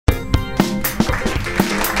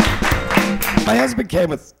My husband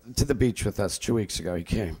came to the beach with us 2 weeks ago. He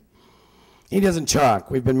came. He doesn't talk.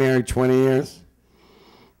 We've been married 20 years.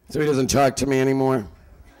 So he doesn't talk to me anymore.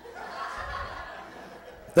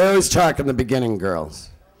 They always talk in the beginning,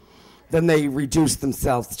 girls. Then they reduce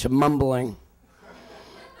themselves to mumbling.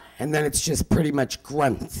 And then it's just pretty much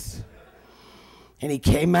grunts. And he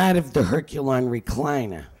came out of the Herculon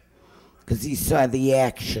recliner because he saw the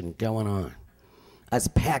action going on. I was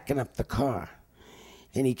packing up the car.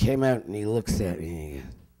 And he came out and he looks at me and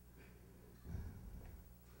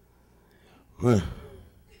he goes,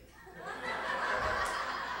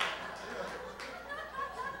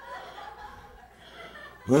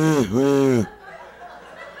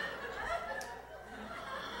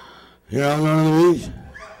 You all going to the beach?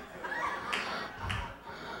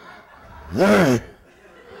 All right.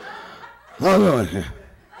 I'll go in here.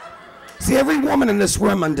 See, every woman in this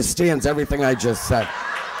room understands everything I just said.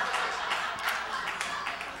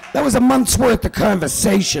 That was a month's worth of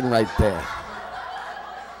conversation right there.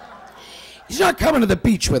 He's not coming to the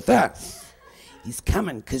beach with us. He's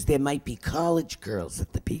coming because there might be college girls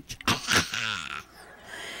at the beach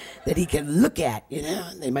that he can look at, you know?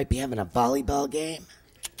 They might be having a volleyball game.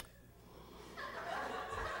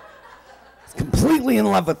 He's completely in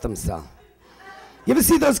love with himself. You ever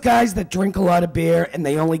see those guys that drink a lot of beer and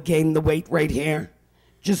they only gain the weight right here?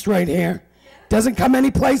 Just right here. Doesn't come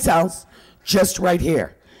anyplace else, just right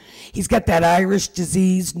here. He's got that Irish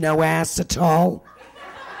disease, no ass at all.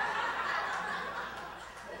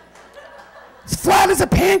 He's flat as a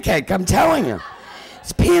pancake, I'm telling you.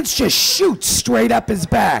 His pants just shoot straight up his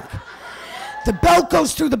back. The belt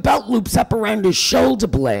goes through the belt loops up around his shoulder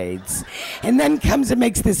blades, and then comes and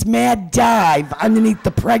makes this mad dive underneath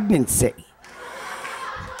the pregnancy.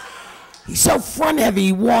 He's so front heavy,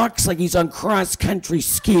 he walks like he's on cross-country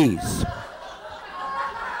skis.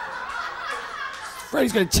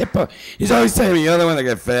 Freddy's gonna tip her. He's always telling me, you're the one that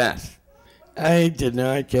got fat. I did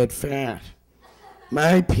not get fat.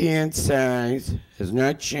 My pant size has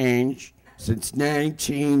not changed since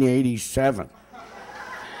 1987.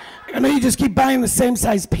 I know you just keep buying the same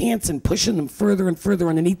size pants and pushing them further and further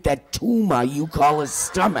underneath that tumor you call his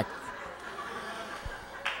stomach.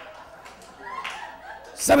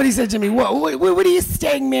 Somebody said to me, what are you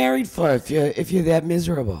staying married for if you're that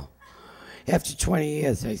miserable? After 20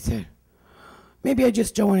 years, I said, maybe I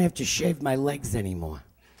just don't want to have to shave my legs anymore.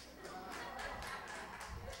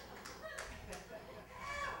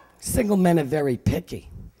 Single men are very picky.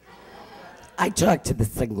 I talk to the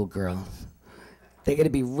single girls. They gotta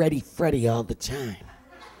be ready Freddy all the time.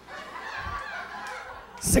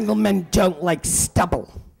 Single men don't like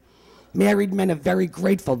stubble. Married men are very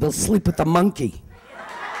grateful. They'll sleep with a monkey.